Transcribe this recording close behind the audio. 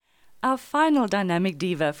Our final dynamic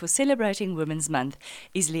diva for celebrating Women's Month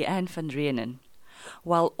is Leanne van Reenen.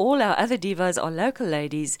 While all our other divas are local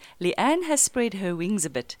ladies, Leanne has spread her wings a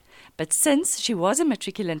bit. But since she was a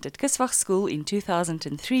matriculant at Kiswag School in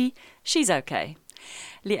 2003, she's okay.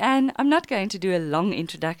 Leanne, I'm not going to do a long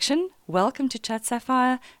introduction. Welcome to Chat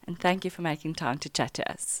Sapphire, and thank you for making time to chat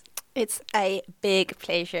to us. It's a big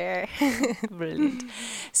pleasure. Brilliant.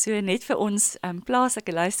 So net vir ons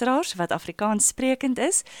plaaslike luisteraars wat Afrikaans sprekend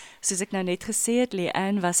is, soos ek nou net gesê het,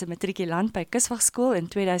 Leanne was 'n matrikulant by Kiswag Skool in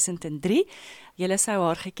 2003. Julle sou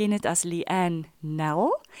haar geken het as Leanne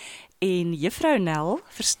Nel, en Juffrou Nel,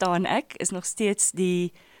 verstaan ek, is nog steeds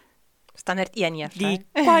die Standaard 1 juffrou. Die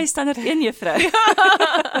kwai standaard 1 juffrou.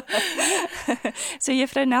 So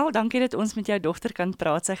Juffrou Nel, dankie dat ons met jou dogter kan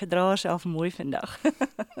praat. Sy gedra haarself mooi vandag.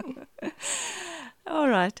 All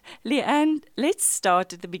right. Leanne, let's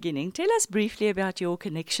start at the beginning. Tell us briefly about your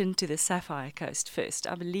connection to the Sapphire Coast first.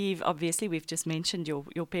 I believe, obviously, we've just mentioned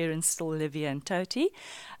your parents still live here in Toti.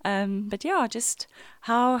 But yeah, just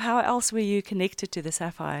how else were you connected to the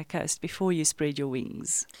Sapphire Coast before you spread your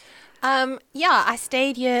wings? I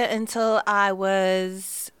stayed here until I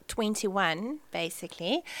was 21,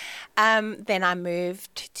 basically. Then I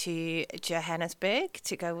moved to Johannesburg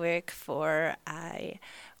to go work for a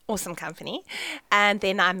awesome company. And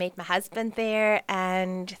then I met my husband there,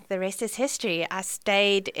 and the rest is history. I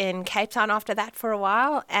stayed in Cape Town after that for a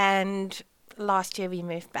while, and last year we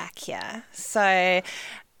moved back here. So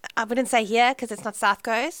I wouldn't say here because it's not South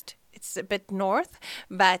Coast. It's a bit north.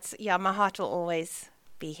 But yeah, my heart will always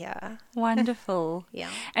be here. Wonderful. Yeah.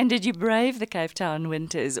 And did you brave the Cape Town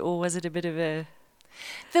winters, or was it a bit of a...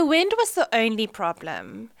 The wind was the only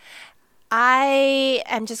problem. I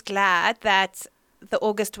am just glad that the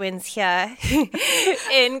August winds here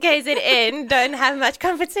in KZN don't have much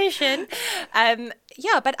competition.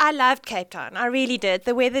 But I loved Cape Town. I really did.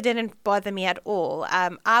 The weather didn't bother me at all.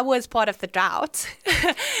 I was part of the drought.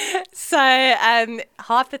 So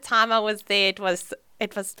half the time I was there, it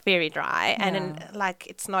was very dry. Yeah. And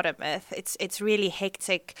it's not a myth. It's really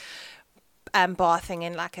hectic bathing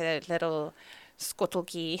in like a little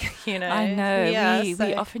skotteltjie, you know. I know. Yeah,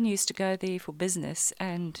 we often used to go there for business,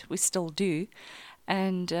 and we still do.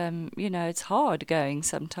 And, it's hard going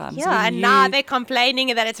sometimes. Yeah, and now they're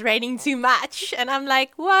complaining that it's raining too much. And I'm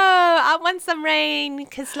like, whoa, I want some rain.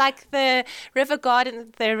 Because the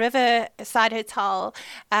Riverside Hotel,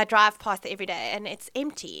 I drive past every day and it's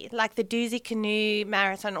empty. Like the Doozy Canoe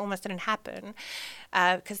Marathon almost didn't happen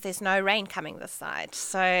because there's no rain coming this side.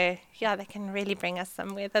 So, yeah, they can really bring us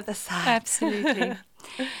some weather this side. Absolutely.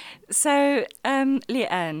 So,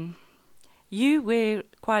 Leanne, you wear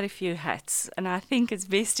quite a few hats, and I think it's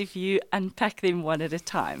best if you unpack them one at a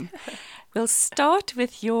time. We'll start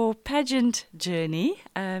with your pageant journey.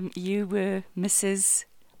 You were Mrs.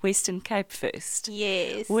 Western Cape first.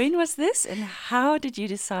 Yes. When was this, and how did you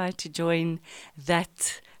decide to join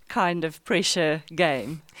that kind of pressure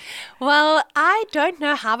game? Well, I don't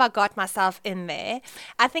know how I got myself in there.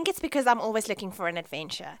 I think it's because I'm always looking for an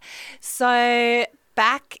adventure. So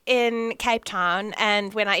back in Cape Town,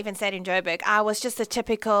 and when I even stayed in Joburg, I was just a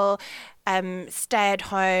typical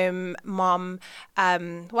stay-at-home mom.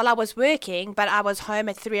 I was working, but I was home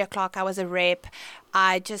at 3 o'clock. I was a rep.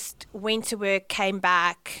 I just went to work, came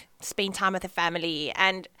back, spent time with the family,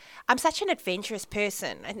 and I'm such an adventurous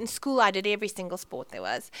person. In school, I did every single sport there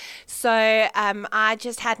was. So I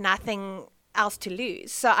just had nothing else to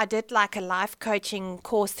lose. So I did like a life coaching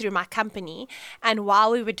course through my company, and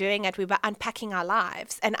while we were doing it, we were unpacking our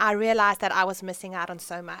lives, and I realized that I was missing out on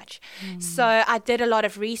so much. So I did a lot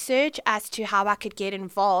of research as to how I could get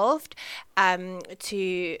involved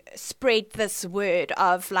to spread this word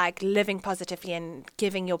of living positively and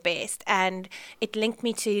giving your best, and it linked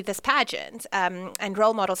me to this pageant and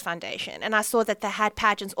Role Models Foundation, and I saw that they had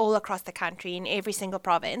pageants all across the country in every single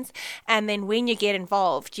province. And then when you get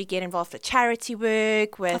involved with charity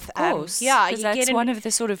work, with of course, because that's one of the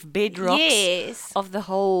sort of bedrocks of the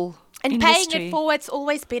whole and industry. Paying it forward's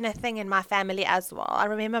always been a thing in my family as well. I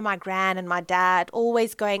remember my gran and my dad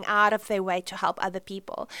always going out of their way to help other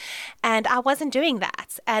people, and I wasn't doing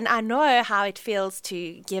that. And I know how it feels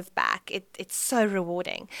to give back. It's so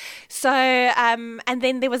rewarding. So and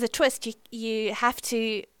then there was a twist. You have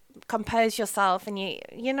to compose yourself, and you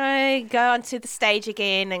go onto the stage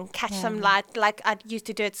again and catch some light, like I used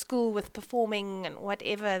to do at school with performing and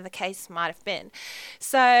whatever the case might have been.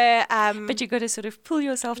 So but you got to sort of pull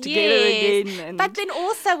yourself together again. But then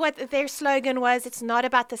also what their slogan was, it's not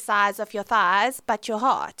about the size of your thighs but your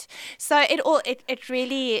heart. So it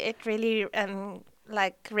really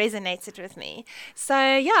like resonated with me.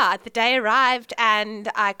 So yeah, the day arrived and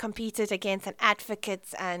I competed against an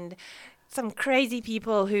advocate and some crazy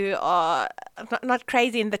people who are not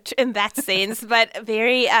crazy in that sense, but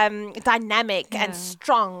very dynamic and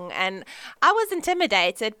strong. And I was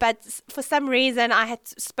intimidated, but for some reason I had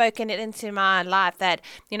spoken it into my life that,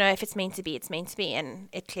 if it's meant to be, it's meant to be. And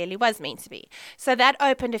it clearly was meant to be. So that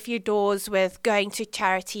opened a few doors with going to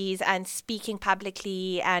charities and speaking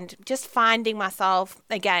publicly and just finding myself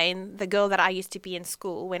again, the girl that I used to be in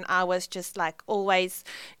school when I was just like always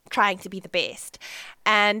trying to be the best.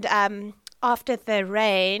 And after the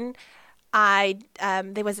reign,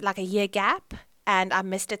 there was like a year gap and I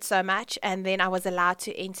missed it so much. And then I was allowed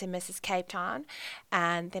to enter Mrs. Cape Town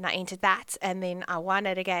and then I entered that and then I won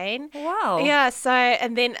it again. Wow. Yeah. So,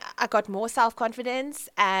 and then I got more self-confidence,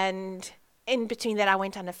 and in between that, I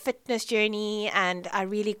went on a fitness journey and I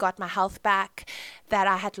really got my health back that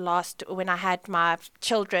I had lost when I had my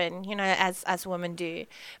children, as women do,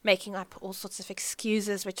 making up all sorts of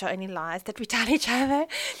excuses, which are only lies that we tell each other.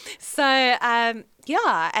 So, and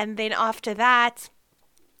then after that,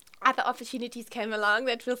 other opportunities came along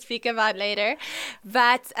that we'll speak about later.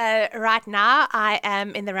 But right now, I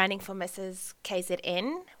am in the running for Mrs.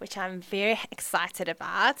 KZN, which I'm very excited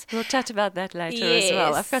about. We'll chat about that later as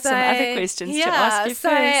well. I've got some other questions to ask you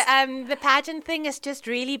first. So the pageant thing has just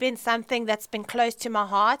really been something that's been close to my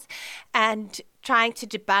heart and trying to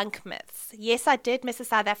debunk myths. Yes, I did Mrs.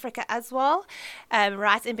 South Africa as well,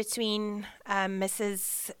 right in between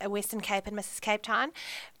Mrs. Western Cape and Mrs. Cape Town.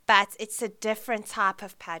 But it's a different type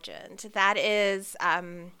of pageant. That is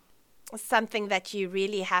something that you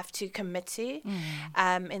really have to commit to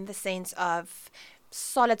in the sense of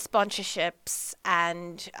solid sponsorships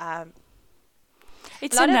and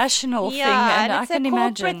it's a national thing, and I can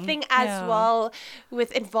imagine. It's a corporate thing as well,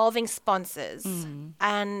 with involving sponsors.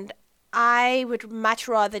 And I would much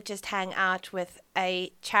rather just hang out with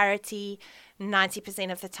a charity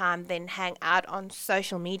 90% of the time than hang out on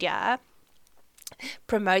social media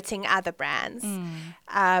promoting other brands,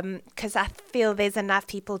 because I feel there's enough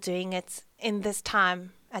people doing it in this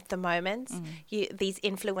time at the moment. These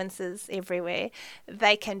influencers everywhere,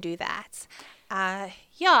 they can do that.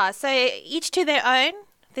 So each to their own.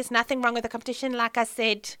 There's nothing wrong with the competition. Like I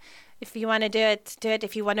said, if you want to do it, do it.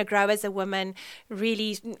 If you want to grow as a woman,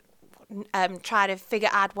 really try to figure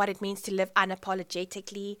out what it means to live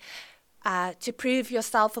unapologetically, to prove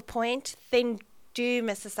yourself a point, then do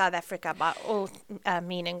Mrs. South Africa by all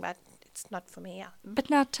meaning, but it's not for me. But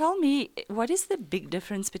now tell me, what is the big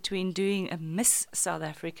difference between doing a Miss South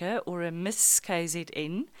Africa or a Miss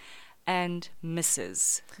KZN and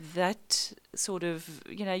Mrs.? That sort of,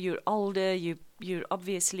 you're older, you're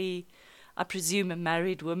obviously, I presume, a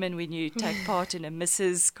married woman when you take part in a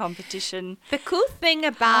Mrs. competition. The cool thing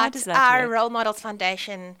about our Role Models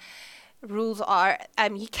Foundation rules are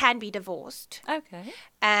you can be divorced. Okay.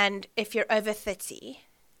 And if you're over 30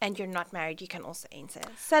 and you're not married, you can also enter.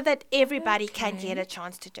 So that everybody can get a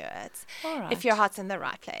chance to do it. All right. If your heart's in the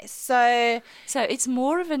right place. So it's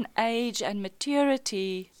more of an age and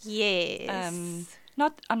maturity. Yes.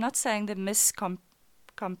 I'm not saying the Miss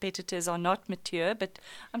competitors are not mature, but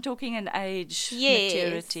I'm talking an age,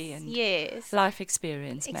 maturity, and life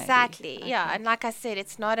experience. Exactly, maybe. Yeah. And like I said,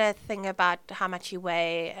 it's not a thing about how much you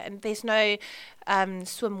weigh, and there's no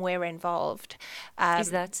swimwear involved.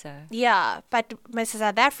 Is that so? Yeah, but Mrs.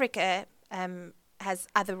 South Africa has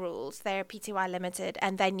other rules. They're PTY limited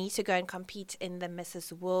and they need to go and compete in the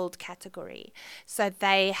Mrs. World category. So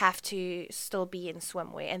they have to still be in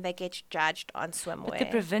swimwear and they get judged on swimwear. But the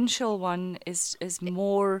provincial one is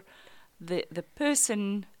more the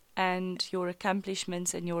person and your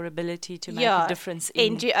accomplishments and your ability to make a difference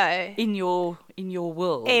in NGO. in your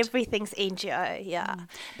world. Everything's NGO,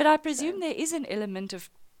 But I presume there is an element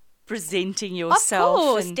of presenting yourself. Of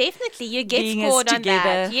course, definitely. You get scored on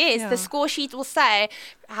that. Yes, the score sheet will say,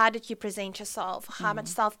 how did you present yourself? How much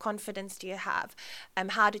self-confidence do you have?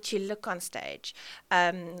 How did you look on stage?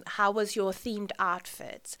 How was your themed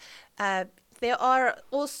outfit? There are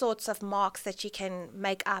all sorts of marks that you can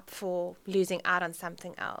make up for losing out on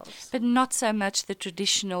something else. But not so much the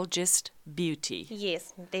traditional just beauty.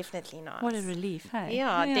 Yes, definitely not. What a relief, hey?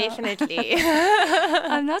 Yeah. Definitely.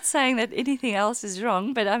 I'm not saying that anything else is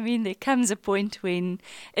wrong, but I mean there comes a point when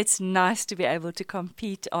it's nice to be able to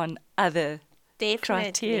compete on other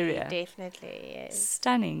criteria. Definitely, yes.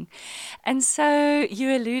 Stunning. And so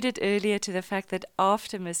you alluded earlier to the fact that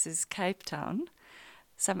after Mrs. Cape Town,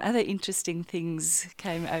 some other interesting things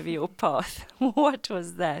came over your path. What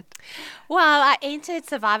was that? Well, I entered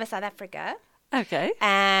Survivor South Africa. Okay.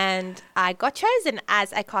 And I got chosen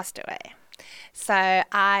as a castaway. So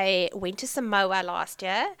I went to Samoa last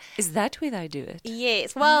year. Is that where they do it?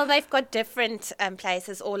 Yes. Well, they've got different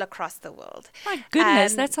places all across the world. My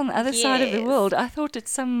goodness, that's on the other side of the yes. world. I thought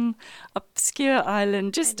it's some obscure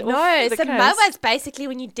island just No, off the Samoa coast. is basically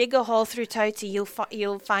when you dig a hole through Toti,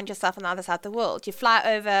 you'll find yourself on the other side of the world. You fly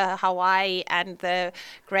over Hawaii and the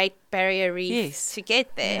Great Barrier Reef Yes. to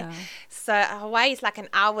get there. Yeah. So Hawaii is like an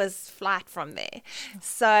hour's flight from there.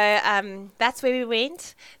 So that's where we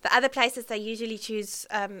went. The other places they usually choose,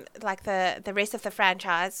 like the rest of the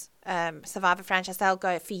franchise, Survivor franchise, they'll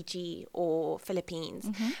go Fiji or Philippines,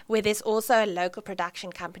 where there's also a local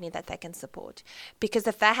production company that they can support. Because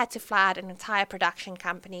if they had to fly out an entire production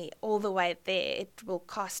company all the way there, it will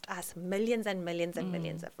cost us millions and millions and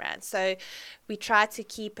millions of rands. So we try to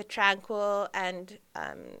keep it tranquil and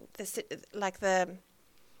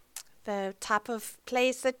the type of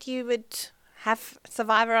place that you would have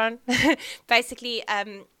Survivor on. Basically,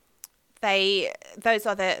 those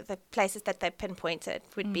are the places that they pinpointed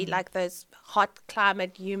would be like those hot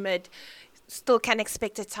climate, humid, still can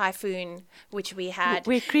expect a typhoon, which we had.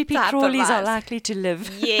 Where creepy type of crawlies are vibes. likely to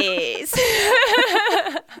live. Yes.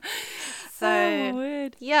 So Oh, my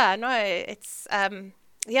word. yeah, no, it's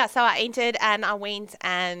so I entered and I went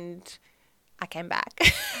and I came back.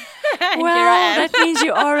 And Well, here I am. that means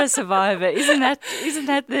you are a survivor. Isn't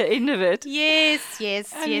that the end of it? Yes,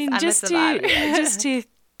 I mean, I'm just a survivor. just to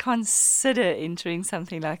consider entering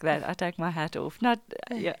something like that, I take my hat off.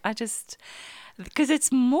 Because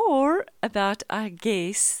it's more about, I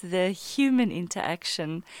guess, the human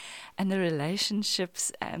interaction and the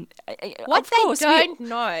relationships. And What of they course, don't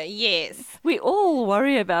know, yes. we all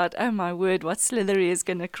worry about, oh my word, what slithery is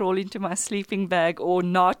going to crawl into my sleeping bag or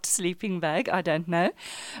not sleeping bag. I don't know.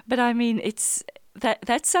 But I mean,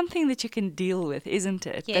 that's something that you can deal with, isn't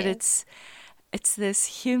it? That Yes. it's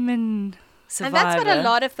this human survivor. And that's what a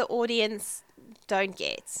lot of the audience don't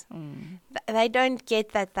get. They don't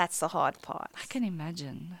get that that's the hard part. I can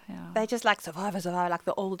imagine. Yeah. They just like Survivor, like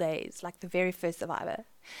the old days, like the very first Survivor.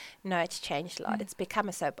 No, it's changed a lot. It's become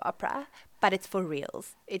a soap opera, but it's for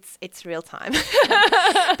reals. It's real time.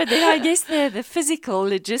 But then I guess the physical,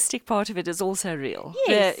 logistic part of it is also real.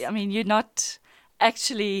 Yes. I mean, you're not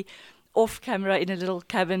actually off camera in a little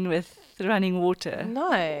cabin with running water.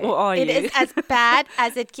 No, Or are it you? is as bad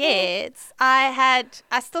as it gets. I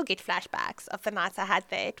still get flashbacks of the nights I had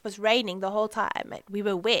there. It was raining the whole time. We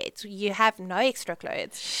were wet. You have no extra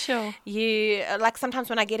clothes. Sure. You like sometimes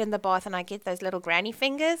when I get in the bath and I get those little granny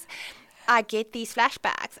fingers, I get these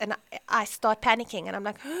flashbacks and I start panicking and I'm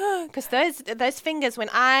like, because those fingers when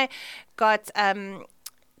I got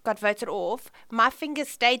voted off, my fingers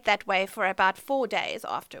stayed that way for about 4 days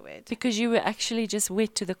afterwards. Because you were actually just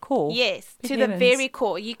wet to the core. Yes, Good to the heavens. very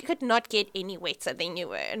core. You could not get any wetter than you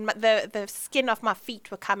were. And the skin of my feet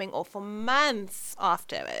were coming off for months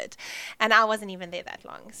afterward. And I wasn't even there that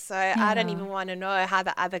long. So I don't even want to know how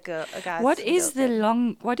the other guys What is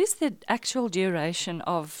feel. what is the actual duration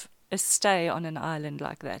of a stay on an island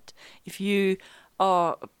like that? If you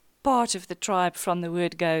are part of the tribe from the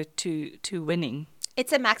word go to winning.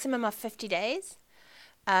 It's a maximum of 50 days.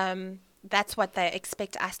 That's what they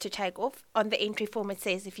expect us to take off. On the entry form, it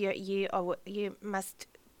says if you must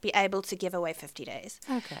be able to give away 50 days.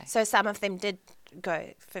 Okay. So some of them did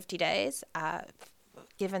go 50 days,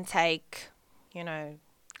 give and take,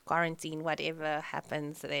 quarantine, whatever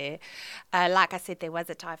happens there. Like I said, there was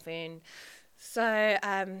a typhoon. So,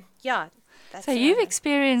 That's So you've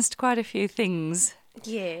experienced quite a few things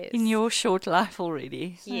yes. in your short life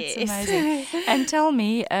already. Yes. That's amazing. And tell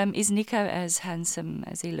me, is Nico as handsome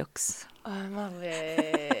as he looks? Oh, my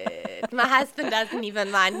word. My husband doesn't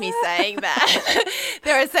even mind me saying that.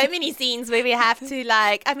 There are so many scenes where we have to,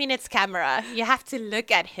 it's camera. You have to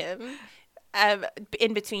look at him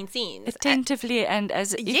in between scenes. Attentively and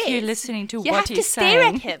as if Yes. you're listening to You what have to he's stare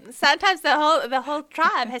saying. at him. Sometimes the whole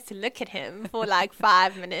tribe has to look at him for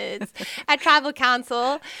 5 minutes. At tribal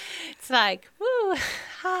council, it's like, woo,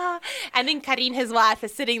 ha. And then Karine, his wife,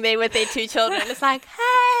 is sitting there with their 2 children. It's like,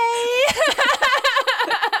 hey,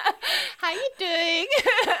 how you doing?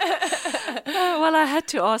 Well, I had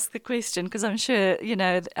to ask the question because I'm sure,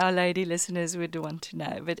 our lady listeners would want to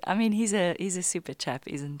know. But, I mean, he's a super chap,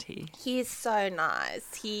 isn't he? He is so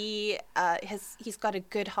nice. He's got a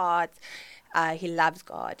good heart. He loves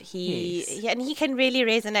God. And he can really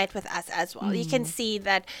resonate with us as well. You can see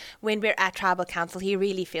that when we're at tribal council, he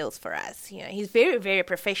really feels for us. He's very, very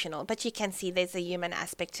professional, but you can see there's a human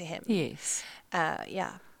aspect to him. Yes.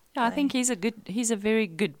 Yeah. Yeah, I think he's a very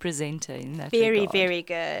good presenter in that Very, regard. very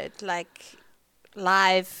good.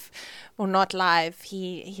 Live or not live,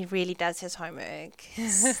 he really does his homework.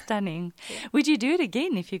 Stunning. Would you do it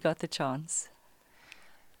again if you got the chance?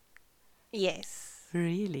 Yes.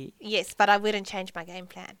 Really? Yes, but I wouldn't change my game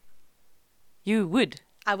plan. You would?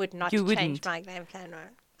 I would not You change wouldn't? my game plan. No.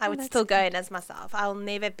 I would that's still go in as myself. I'll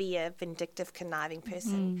never be a vindictive, conniving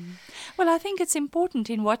person. Well, I think it's important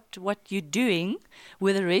in what you're doing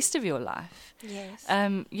with the rest of your life. Yes.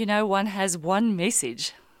 One has one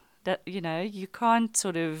message that, you can't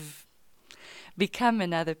sort of become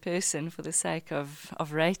another person for the sake of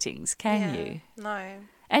ratings, can you? No.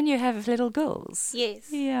 And you have little girls. Yes.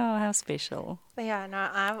 Yeah, how special. Yeah,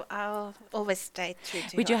 no, I'll always stay true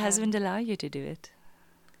to Would who your I am. husband allow you to do it?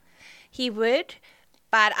 He would,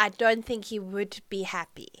 but I don't think he would be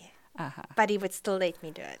happy. Uh-huh. But he would still let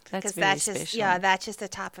me do it. That's 'Cause very just special. that's just the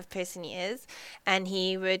type of person he is. And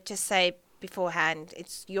he would just say beforehand,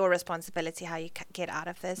 it's your responsibility how you get out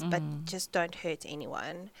of this, but just don't hurt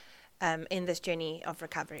anyone in this journey of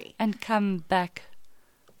recovery. And come back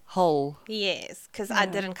whole. Yes, because I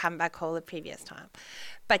didn't come back whole the previous time.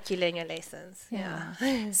 But you learn your lessons. Yeah.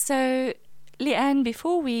 So, Leanne,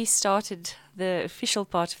 before we started the official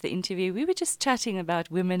part of the interview, we were just chatting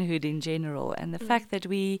about womanhood in general and the fact that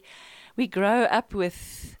we grow up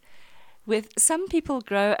with some people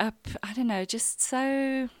grow up, I don't know, just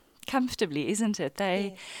so comfortably, isn't it?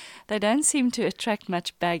 They don't seem to attract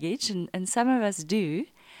much baggage, and some of us do.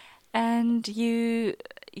 And you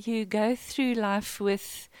go through life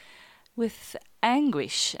with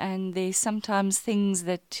anguish, and there's sometimes things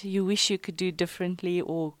that you wish you could do differently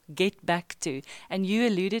or get back to. And you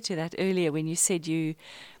alluded to that earlier when you said you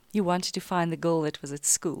wanted to find the girl that was at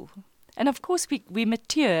school. And of course we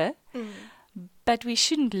mature, but we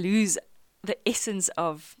shouldn't lose the essence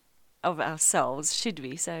of ourselves, should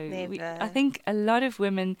we? So I think a lot of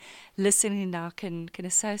women listening now can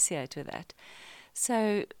associate with that.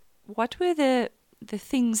 So what were the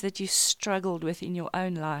things that you struggled with in your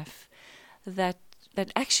own life that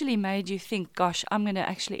actually made you think, gosh, I'm going to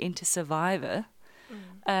actually enter Survivor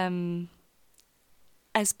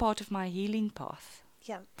as part of my healing path?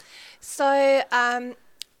 Yeah. So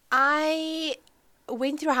I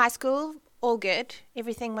went through high school, all good.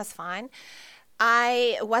 Everything was fine.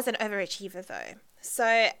 I was an overachiever though.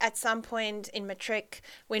 So at some point in matric,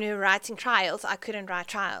 when we were writing trials, I couldn't write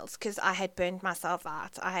trials because I had burnt myself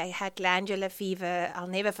out. I had glandular fever. I'll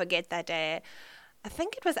never forget that day. I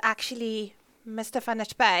think it was actually Mr. Van der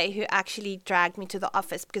Spey who actually dragged me to the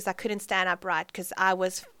office because I couldn't stand upright because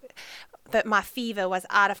my fever was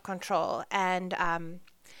out of control. And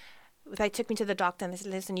they took me to the doctor and they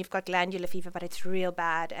said, listen, you've got glandular fever, but it's real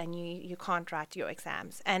bad and you can't write your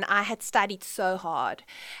exams. And I had studied so hard.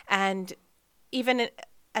 And even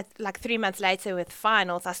like 3 months later with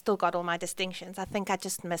finals, I still got all my distinctions. I think I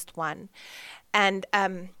just missed one. And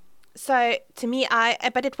so to me,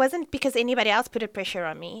 but it wasn't because anybody else put a pressure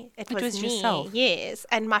on me. It was me. Yourself. Yes.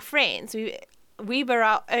 And my friends, we were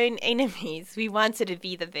our own enemies. We wanted to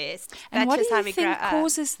be the best. And That's what just do how you we think grow up.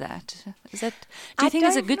 causes that? Do you think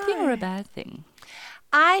it's a don't good thing or know. a bad thing?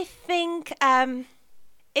 I think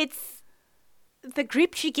it's the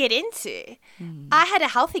group you get into. I had a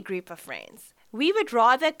healthy group of friends. We would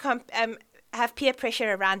rather have peer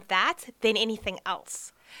pressure around that than anything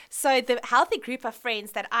else. So the healthy group of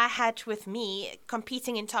friends that I had with me,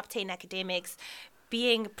 competing in top 10 academics,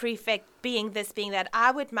 being prefect, being this, being that,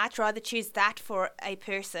 I would much rather choose that for a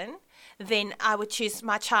person than I would choose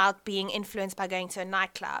my child being influenced by going to a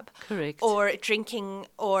nightclub. Correct. Or drinking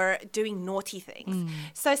or doing naughty things.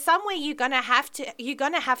 So somewhere you're gonna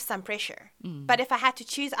have some pressure. But if I had to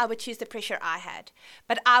choose, I would choose the pressure I had.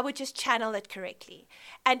 But I would just channel it correctly.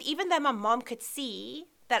 And even though my mom could see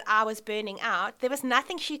that I was burning out, there was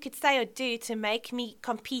nothing she could say or do to make me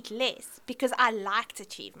compete less because I liked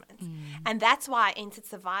achievements. And that's why I entered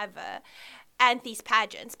Survivor and these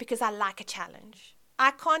pageants, because I like a challenge.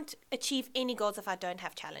 I can't achieve any goals if I don't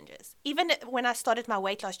have challenges. Even when I started my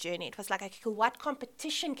weight loss journey, it was like, okay, cool, what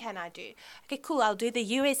competition can I do? Okay, cool, I'll do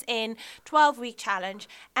the USN 12-week challenge.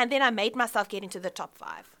 And then I made myself get into the top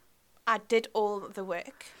 5. I did all the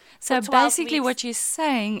work. So for 12 basically weeks. what you're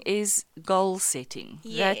saying is goal setting.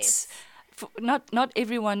 Yes. Not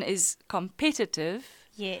everyone is competitive.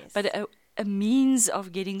 Yes. But a means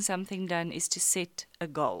of getting something done is to set a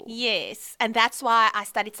goal. Yes, and that's why I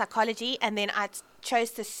studied psychology, and then I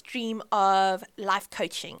chose the stream of life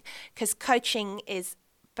coaching, because coaching is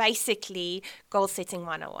basically goal setting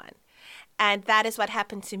 101. And that is what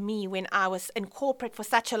happened to me when I was in corporate for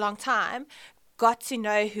such a long time, got to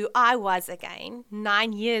know who I was again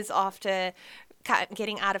 9 years after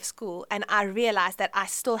getting out of school, and I realized that I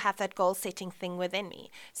still have that goal setting thing within me.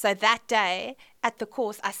 So that day at the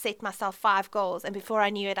course, I set myself 5 goals, and before I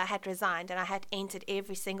knew it, I had resigned and I had entered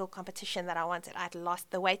every single competition that I wanted. I had lost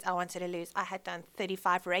the weight I wanted to lose. I had done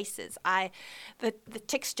 35 races. The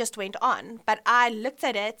ticks just went on, but I looked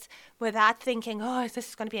at it without thinking, oh, this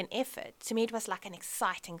is going to be an effort. To me, it was like an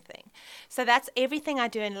exciting thing. So that's everything I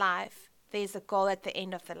do in life. There's a goal at the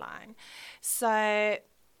end of the line. So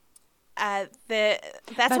that's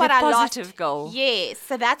but what a I lost. positive goal. Yes,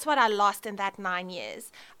 so that's what I lost in that 9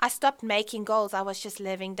 years. I stopped making goals. I was just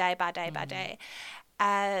living day by day by day.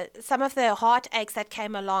 Some of the heartaches that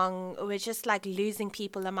came along were just like losing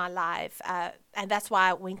people in my life, and that's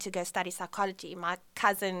why I went to go study psychology. My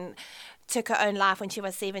cousin took her own life when she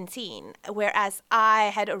was 17, whereas I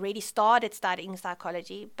had already started studying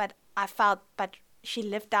psychology, but I felt, but she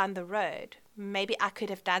lived down the road. Maybe I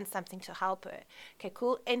could have done something to help her. Okay,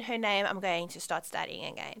 cool. In her name, I'm going to start studying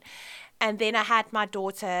again. And then I had my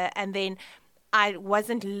daughter, and then I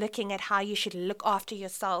wasn't looking at how you should look after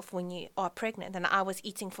yourself when you are pregnant. And I was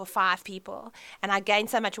eating for 5 people. And I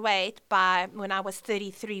gained so much weight by when I was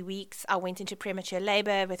 33 weeks, I went into premature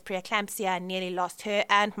labor with preeclampsia and nearly lost her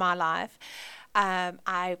and my life.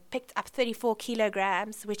 I picked up 34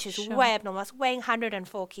 kilograms, which is way abnormal. I was weighing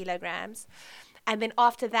 104 kilograms. And then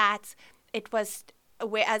after that, it was,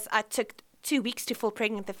 whereas I took 2 weeks to fall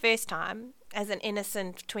pregnant the first time as an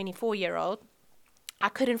innocent 24-year-old, I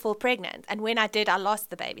couldn't fall pregnant. And when I did, I lost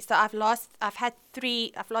the baby. So I've lost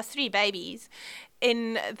 3 babies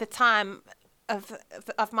in the time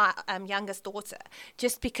of my youngest daughter,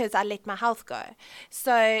 just because I let my health go.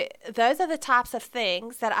 So those are the types of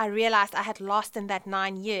things that I realized I had lost in that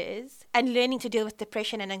 9 years, and learning to deal with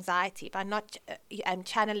depression and anxiety by not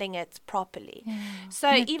channeling it properly. So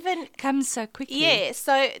and even comes so quickly. Yeah.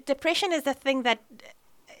 So depression is the thing that,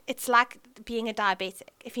 it's like being a diabetic.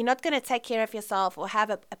 If you're not going to take care of yourself or have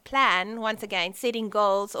a plan, once again, setting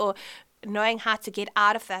goals or knowing how to get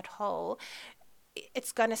out of that hole,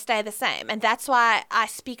 it's going to stay the same. And that's why I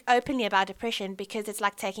speak openly about depression, because it's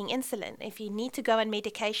like taking insulin. If you need to go on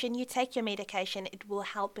medication, you take your medication. It will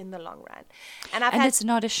help in the long run. And it's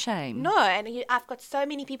not a shame. No, and I've got so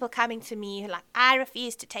many people coming to me who are like, I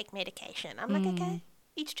refuse to take medication. I'm like, okay,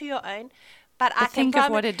 each to your own. But I think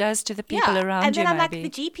of what it does to the people around you. And then I'm maybe.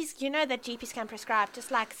 like, the GPs, you know that GPs can prescribe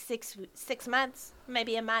just like 6 months,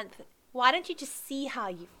 maybe a month. Why don't you just see how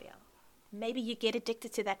you feel? Maybe you get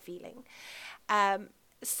addicted to that feeling.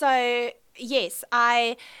 So yes,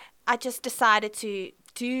 I just decided to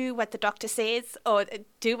do what the doctor says, or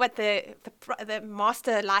do what the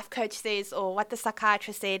master life coach says, or what the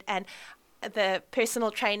psychiatrist said, and the personal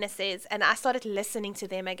trainer says, and I started listening to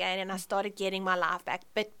them again, and I started getting my life back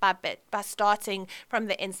bit by bit by starting from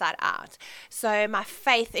the inside out. So my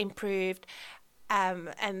faith improved,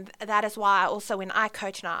 and that is why also when I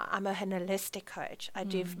coach now, I'm a holistic coach. I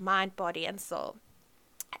do mind, body, and soul.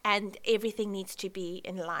 And everything needs to be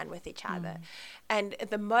in line with each other. And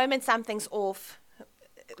the moment something's off,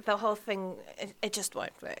 the whole thing, it just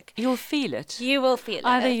won't work. You'll feel it. You will feel it.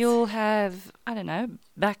 Either you'll have, I don't know,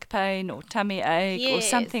 back pain or tummy ache, or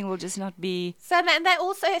something will just not be. So then they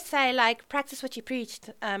also say, like, practice what you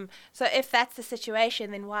preached. So if that's the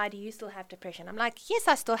situation, then why do you still have depression? I'm like, yes,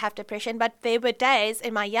 I still have depression, but there were days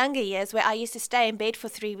in my younger years where I used to stay in bed for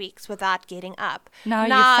 3 weeks without getting up. Now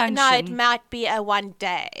you function. Now it might be a one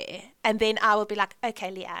day. And then I will be like, okay,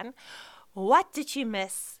 Leanne, what did you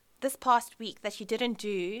miss this past week that you didn't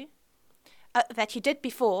do, that you did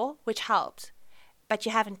before, which helped, but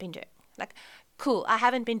you haven't been doing? Like, cool, I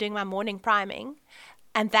haven't been doing my morning priming,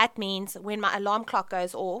 and that means when my alarm clock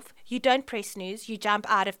goes off, you don't press snooze, you jump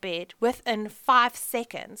out of bed within 5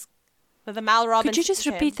 seconds. With the Mel Robbins. Could you just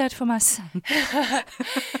repeat that for my son?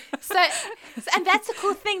 So, and that's a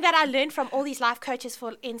cool thing that I learned from all these life coaches,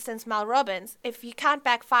 for instance, Mel Robbins. If you count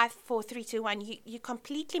back 5, 4, 3, 2, 1, you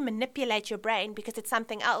completely manipulate your brain because it's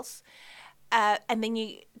something else. And then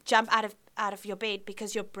you jump out of your bed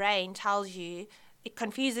because your brain tells you, it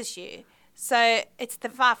confuses you. So it's the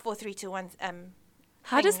 5, 4, 3, 2, 1.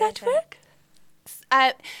 How does that work?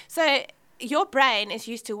 So your brain is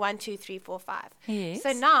used to 1, 2, 3, 4, 5. Yes.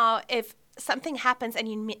 So now if something happens and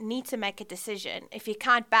you need to make a decision, if you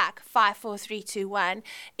count back 5, 4, 3, 2, 1,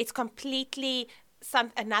 it's completely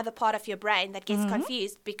another part of your brain that gets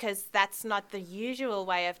confused, because that's not the usual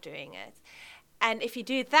way of doing it. And if you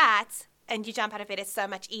do that, and you jump out of bed, it's so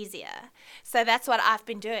much easier. So that's what I've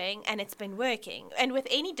been doing, and it's been working. And with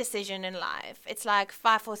any decision in life, it's like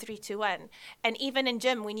 5, 4, 3, 2, 1. And even in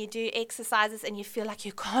gym, when you do exercises and you feel like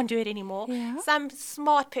you can't do it anymore, some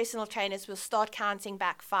smart personal trainers will start counting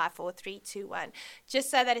back 5, 4, 3, 2, 1, just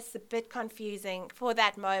so that it's a bit confusing for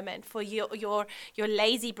that moment, for your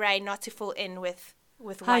lazy brain not to fall in with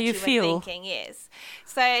what how you were feel. thinking. Yes.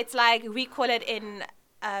 So it's like we call it in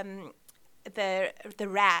the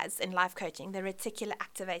RAS in life coaching, the reticular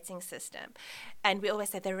activating system. And we always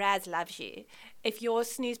say the RAS loves you. If your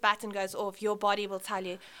snooze button goes off, your body will tell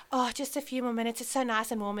you, oh, just a few more minutes, it's so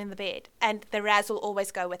nice and warm in the bed. And the RAS will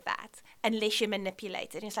always go with that unless you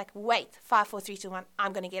manipulate it. And it's like, wait, 5, 4, 3, 2, 1,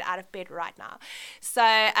 I'm going to get out of bed right now. So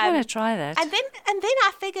I'm going to try that. And then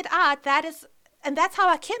I figured out and that's how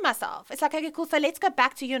I cure myself. It's like, okay, cool. So let's go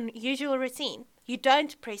back to your usual routine. You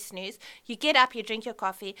don't press snooze. You get up, you drink your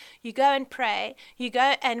coffee, you go and pray, you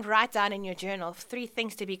go and write down in your journal 3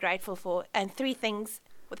 things to be grateful for and 3 things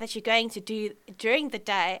that you're going to do during the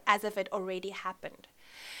day as if it already happened.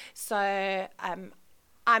 So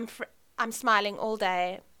I'm smiling all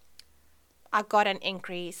day. I got an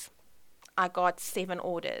increase. I got 7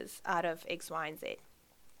 orders out of X, Y, and Z.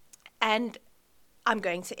 And I'm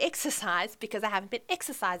going to exercise because I haven't been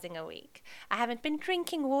exercising a week. I haven't been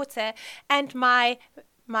drinking water, and my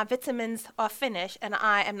vitamins are finished and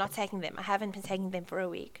I am not taking them. I haven't been taking them for a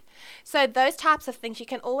week. So those types of things, you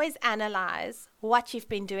can always analyze what you've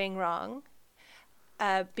been doing wrong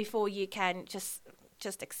before you can just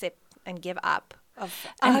accept and give up.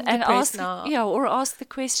 And ask the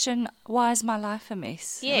question, why is my life a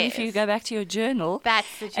mess? Yes. If you go back to your journal,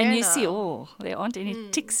 that's the journal, and you see, there aren't any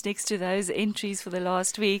ticks next to those entries for the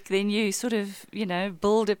last week, then you sort of,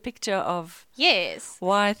 build a picture of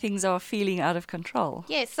why things are feeling out of control.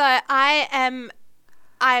 Yes, so I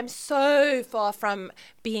am so far from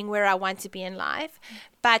being where I want to be in life,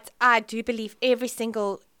 but I do believe every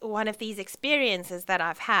single one of these experiences that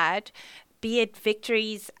I've had, be it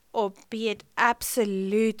victories or be it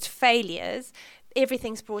absolute failures,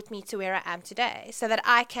 everything's brought me to where I am today, so that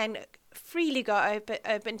I can freely go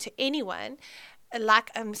open to anyone.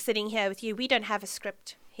 Like I'm sitting here with you, we don't have a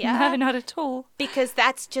script here. No, not at all. Because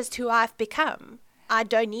that's just who I've become. I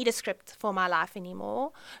don't need a script for my life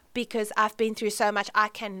anymore because I've been through so much. I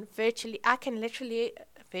can literally,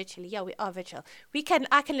 yeah, we are virtual.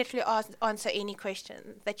 I can literally answer any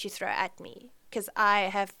question that you throw at me because I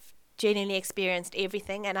have genuinely experienced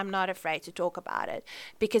everything, and I'm not afraid to talk about it,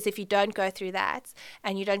 because if you don't go through that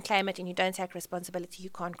and you don't claim it and you don't take responsibility, you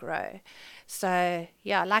can't grow. So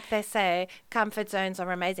yeah, like they say, comfort zones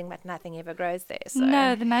are amazing, but nothing ever grows there. So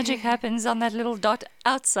no, the magic happens on that little dot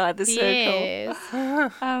outside the circle. Yes.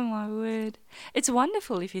 Oh my word, it's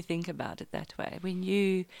wonderful if you think about it that way. When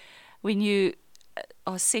you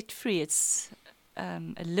are set free, it's a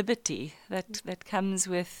liberty that comes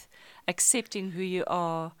with accepting who you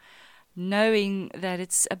are, knowing that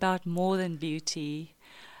it's about more than beauty.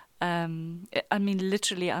 I mean,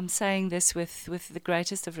 literally, I'm saying this with the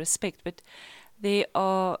greatest of respect, but there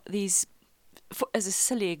are these, as a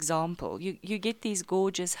silly example, you get these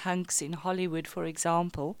gorgeous hunks in Hollywood, for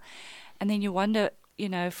example, and then you wonder,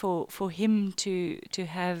 for him to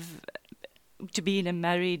be in a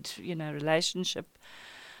married, relationship,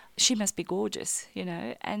 she must be gorgeous,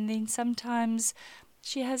 and then sometimes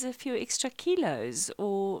she has a few extra kilos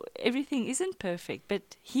or everything isn't perfect,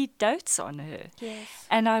 but he dotes on her. Yes.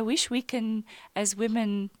 And I wish we can, as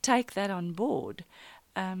women, take that on board,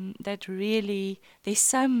 that really there's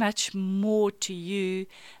so much more to you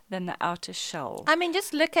than the outer shell. I mean,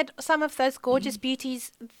 just look at some of those gorgeous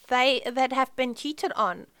beauties that have been cheated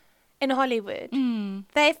on in Hollywood.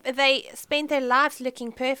 They spend their lives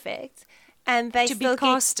looking perfect, and they to still be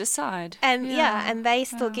cast aside. And and they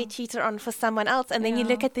still get cheated on for someone else. And then you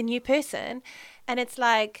look at the new person, and it's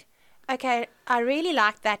like, okay, I really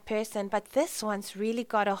like that person, but this one's really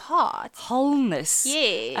got a heart. Wholeness.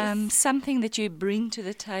 Yes. Something that you bring to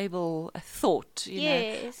the table, a thought,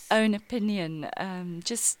 own opinion,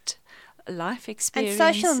 just life experience.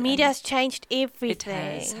 And social media has changed everything.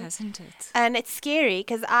 It has, hasn't it? And it's scary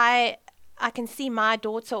because I can see my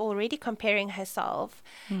daughter already comparing herself,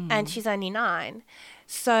 and she's only 9.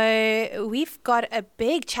 So we've got a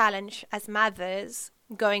big challenge as mothers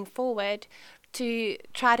going forward to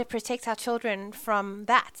try to protect our children from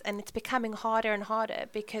that. And it's becoming harder and harder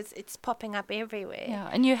because it's popping up everywhere. Yeah,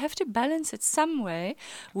 and you have to balance it some way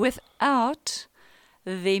without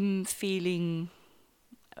them feeling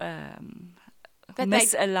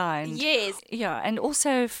misaligned. Yes. Yeah, and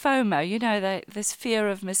also FOMO, this fear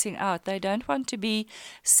of missing out. They don't want to be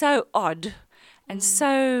so odd and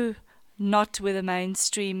so not with the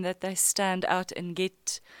mainstream, that they stand out and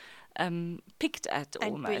get picked at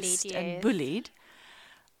And almost bullied, and yes. bullied.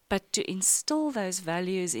 But to instill those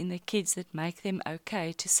values in the kids that make them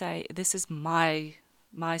okay to say, this is my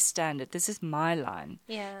standard, this is my line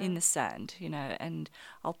Yeah. in the sand, and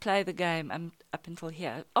I'll play the game up until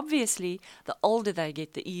here. Obviously, the older they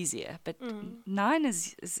get, the easier. But 9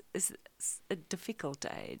 is a difficult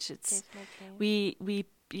age. It's Definitely.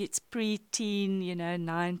 it's pre-teen,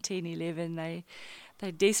 9, 10, 11.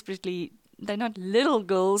 They desperately, they're not little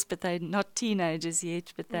girls, but they're not teenagers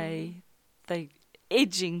yet, but they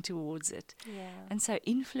edging towards it. Yeah, And so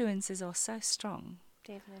influences are so strong.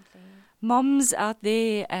 definitely. Moms out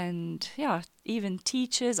there and, even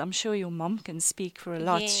teachers. I'm sure your mom can speak for a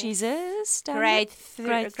lot. Yes. She's a standard,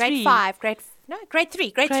 Grade three. 5, grade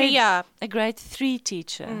 3, yeah. A grade 3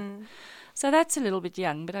 teacher. So that's a little bit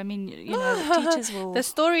young, but I mean, teachers will... The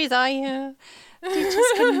stories I hear.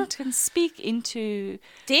 Teachers can speak into...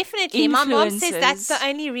 Definitely. My mom says that's influences. the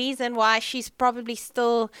only reason why she's probably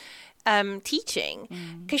still teaching,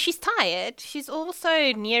 because she's tired. She's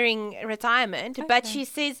also nearing retirement, but she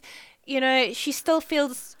says, she still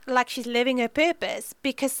feels like she's living her purpose,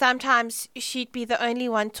 because sometimes she'd be the only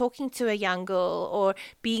one talking to a young girl or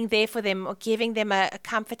being there for them or giving them a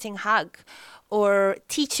comforting hug or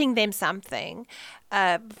teaching them something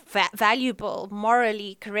valuable,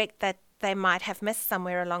 morally correct that they might have missed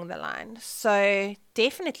somewhere along the line. So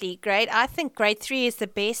definitely I think grade 3 is the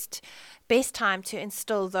best time to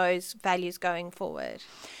instill those values going forward.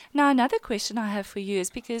 Now, another question I have for you is,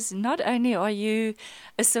 because not only are you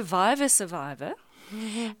a survivor,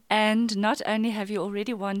 and not only have you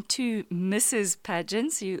already won 2 Mrs.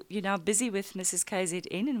 pageants, you're now busy with Mrs.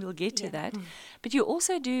 KZN, and we'll get to that, but you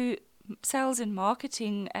also do sales and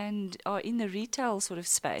marketing and are in the retail sort of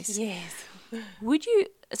space. Yes.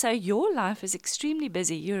 So your life is extremely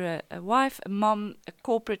busy. You're a wife, a mom, a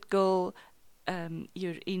corporate girl,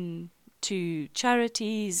 you're into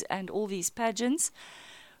charities and all these pageants.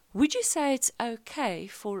 Would you say it's okay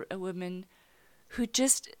for a woman who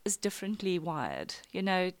just is differently wired,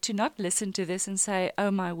 to not listen to this and say,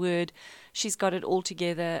 oh my word, she's got it all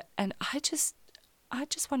together, and I just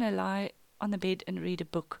want to lie on the bed and read a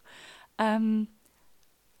book?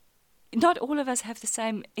 Not all of us have the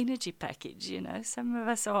same energy package, Some of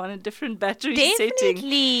us are on a different battery setting.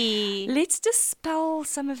 Definitely. Let's dispel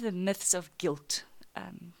some of the myths of guilt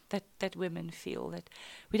that women feel, that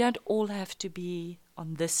we don't all have to be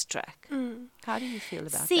on this track. How do you feel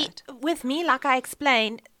about that? With me, like I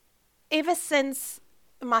explained, ever since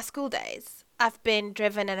my school days, I've been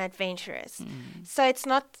driven and adventurous. So it's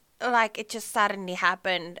not like it just suddenly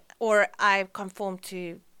happened or I conformed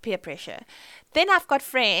to peer pressure. Then I've got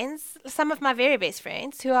friends, some of my very best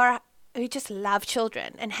friends, who just love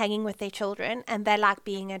children and hanging with their children, and they like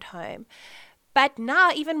being at home. But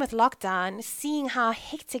now, even with lockdown, seeing how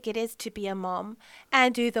hectic it is to be a mom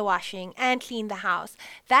and do the washing and clean the house,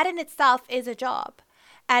 that in itself is a job.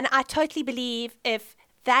 And I totally believe if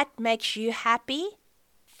that makes you happy,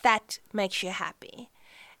 that makes you happy.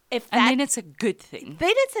 And then it's a good thing.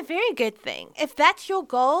 Then it's a very good thing. If that's your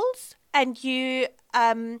goals and you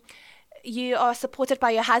are supported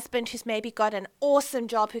by your husband who's maybe got an awesome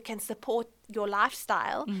job who can support your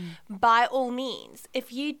lifestyle, by all means. If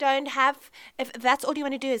that's all you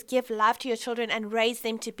want to do is give love to your children and raise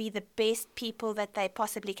them to be the best people that they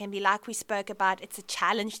possibly can be, like we spoke about, it's a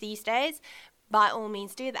challenge these days. By all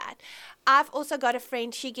means, do that. I've also got a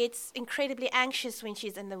friend, she gets incredibly anxious when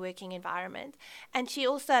she's in the working environment. And she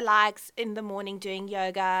also likes in the morning doing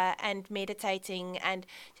yoga and meditating and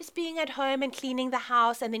just being at home and cleaning the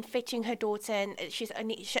house and then fetching her daughter. And she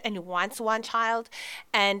only wants one child,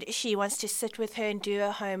 and she wants to sit with her and do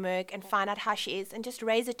her homework and find out how she is and just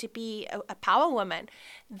raise her to be a power woman.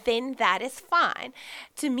 Then that is fine.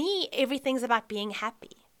 To me, everything's about being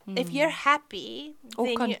happy. If you're happy, or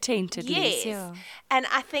then content at least, yeah. And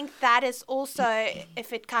I think that is also,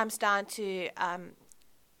 if it comes down to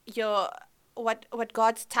what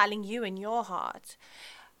God's telling you in your heart,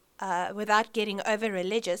 without getting over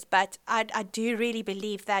religious, but I do really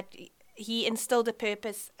believe that He instilled a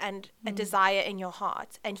purpose and a desire in your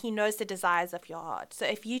heart, and He knows the desires of your heart. So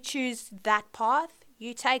if you choose that path,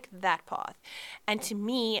 you take that path. And to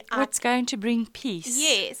me, what's going to bring peace?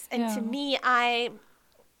 Yes, and to me, I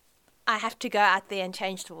have to go out there and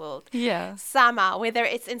change the world. Yeah. Somehow, whether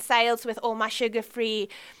it's in sales with all my sugar-free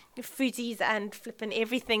foodies and flipping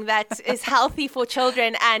everything that is healthy for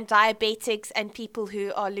children and diabetics and people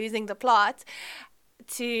who are losing the plot,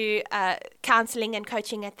 to counseling and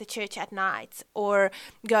coaching at the church at night, or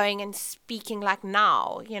going and speaking like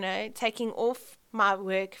now, taking off my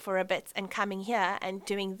work for a bit and coming here and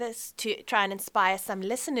doing this to try and inspire some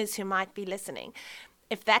listeners who might be listening.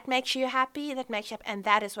 If that makes you happy, that makes you happy, and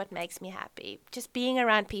that is what makes me happy. Just being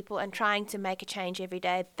around people and trying to make a change every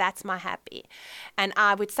day, that's my happy. And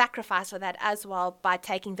I would sacrifice for that as well by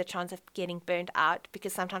taking the chance of getting burnt out,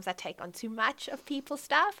 because sometimes I take on too much of people's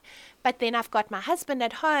stuff. But then I've got my husband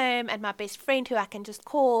at home and my best friend who I can just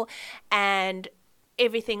call, and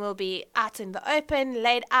everything will be out in the open,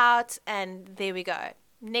 laid out, and there we go.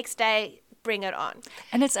 Next day, bring it on.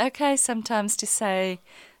 And it's okay sometimes to say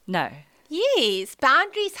no. Yes,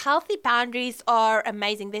 boundaries, healthy boundaries are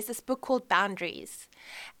amazing. There's this book called Boundaries,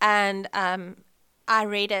 and I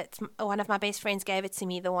read it. One of my best friends gave it to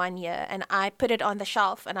me the one year, and I put it on the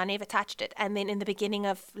shelf, and I never touched it. And then in the beginning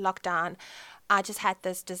of lockdown, I just had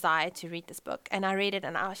this desire to read this book, and I read it,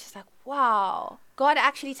 and I was just like, wow, God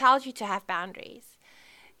actually tells you to have boundaries.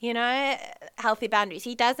 You know, healthy boundaries.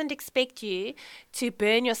 He doesn't expect you to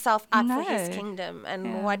burn yourself up for his kingdom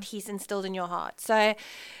and what he's instilled in your heart. So,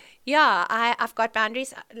 yeah, I've got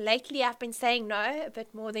boundaries. Lately, I've been saying no a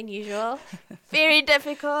bit more than usual. Very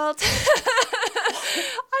difficult.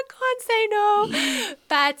 I can't say no.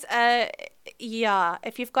 But, yeah,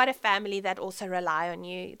 if you've got a family that also rely on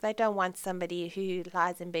you, they don't want somebody who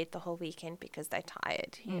lies in bed the whole weekend because they're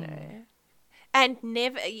tired, you know. And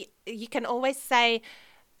never, you can always say,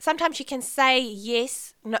 sometimes you can say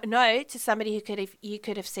yes, no to somebody who you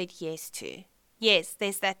could have said yes to. Yes,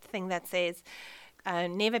 there's that thing that says,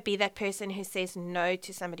 never be that person who says no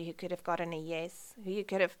to somebody who could have gotten a yes, who you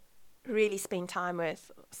could have really spent time with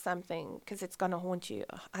something, because it's going to haunt you.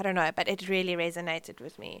 I don't know, but it really resonated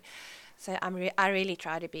with me. So I really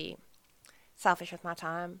try to be selfish with my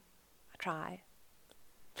time. I try.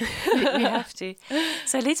 We have to.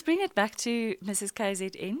 So let's bring it back to Mrs.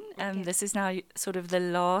 KZN. Okay. This is now sort of the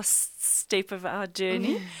last step of our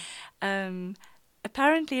journey.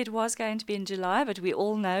 Apparently it was going to be in July, but we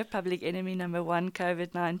all know public enemy number one,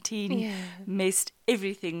 COVID-19, messed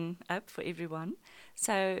everything up for everyone.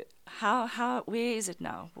 So where is it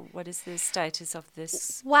now? What is the status of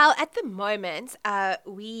this? Well, at the moment,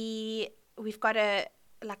 we've got a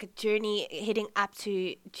journey heading up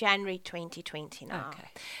to January 2020 now. Okay.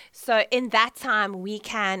 So in that time, we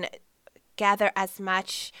can gather as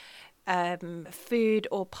much food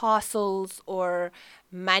or parcels or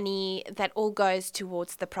money that all goes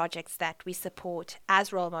towards the projects that we support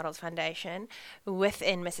as Role Models Foundation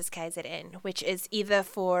within Mrs. KZN, which is either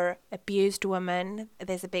for abused women.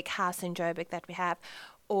 There's a big house in Joburg that we have,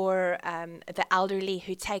 or the elderly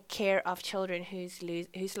who take care of children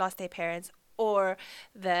who's lost their parents, or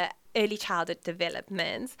the early childhood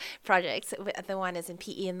development projects. The one is in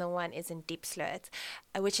PE and the one is in Diepsloot,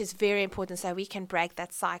 which is very important so we can break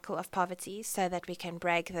that cycle of poverty, so that we can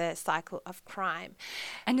break the cycle of crime.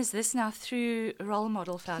 And is this now through Role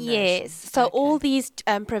Model Foundation? Yes. So all these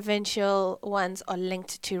provincial ones are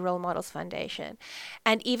linked to Role Models Foundation.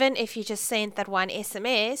 And even if you just send that one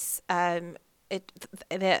SMS,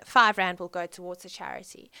 the R5 will go towards a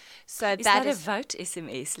charity. So is that a vote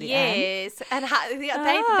SMS, Leanne? Yes, and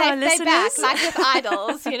they back like with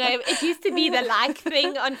idols. You know, it used to be the like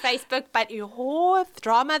thing on Facebook, but your whole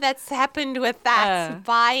drama that's happened with that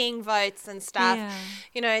buying votes and stuff. Yeah.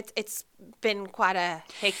 You know, it's been quite a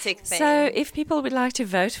hectic thing. So if people would like to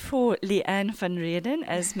vote for Leanne van Rheden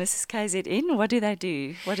as Mrs. KZN, what do they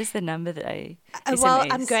do? What is the number they SMS? Well,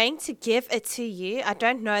 I'm going to give it to you. I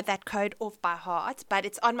don't know that code off by heart, but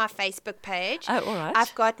it's on my Facebook page. Oh, all right.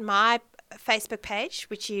 I've got my Facebook page,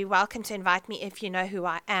 which you're welcome to invite me if you know who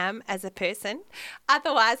I am as a person.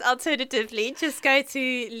 Otherwise, alternatively, just go to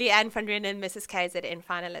Leanne van Rheden, Mrs. KZN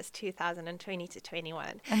finalist 2020 to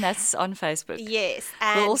 21. And that's on Facebook. Yes.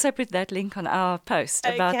 We'll also put that link on our post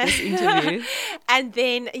about this interview. And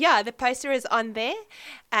then, the poster is on there.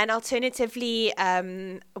 And alternatively,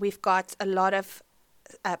 we've got a lot of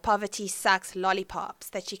Poverty Sucks lollipops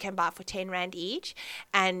that you can buy for 10 Rand each.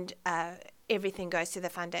 And everything goes to the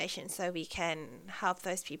foundation so we can help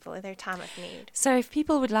those people in their time of need. So if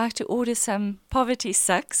people would like to order some Poverty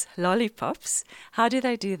Sucks lollipops, how do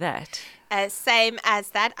they do that? Same as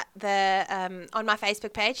that. On my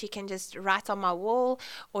Facebook page, you can just write on my wall,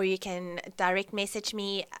 or you can direct message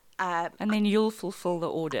me. And then you'll fulfill the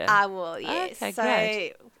order. I will, yes. Okay, so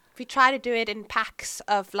great. We try to do it in packs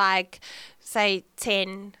of say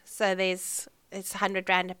 10. So it's 100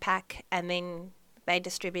 Rand a pack, and then they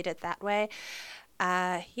distribute it that way.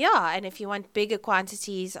 And if you want bigger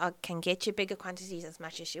quantities, I can get you bigger quantities as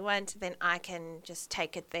much as you want. Then I can just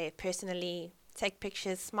take it there personally, take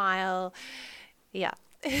pictures, smile. Yeah.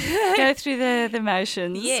 go through the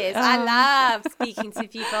motions. Yes, I love speaking to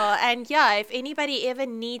people. And yeah, if anybody ever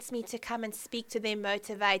needs me to come and speak to them,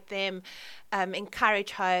 motivate them,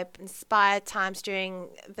 encourage hope, inspire times during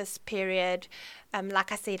this period.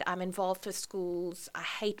 Like I said, I'm involved with schools. I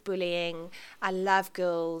hate bullying. I love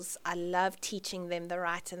girls. I love teaching them the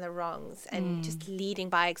rights and the wrongs and just leading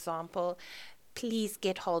by example. Please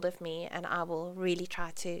get hold of me and I will really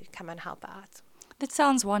try to come and help out. That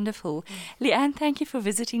sounds wonderful. Leanne, thank you for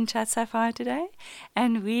visiting Chat Sapphire today.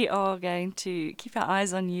 And we are going to keep our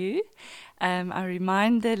eyes on you. I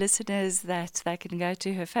remind the listeners that they can go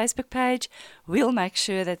to her Facebook page. We'll make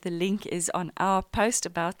sure that the link is on our post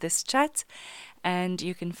about this chat. And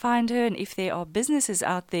you can find her. And if there are businesses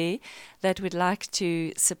out there that would like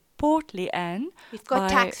to support Leanne, we've got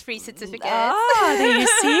tax-free certificates. There you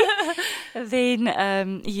see.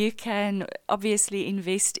 Then you can obviously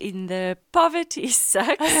invest in the Poverty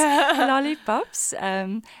Sucks lollipops,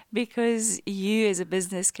 because you as a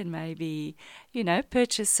business can maybe,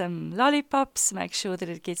 purchase some lollipops, make sure that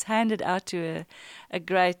it gets handed out to a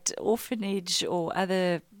great orphanage or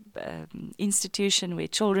other institution where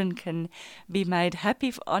children can be made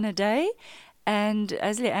happy on a day. And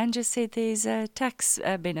as Leanne just said, there's a tax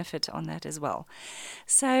benefit on that as well.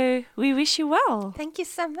 So we wish you well. Thank you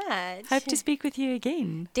so much. Hope to speak with you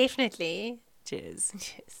again. Definitely. Cheers.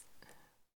 Cheers.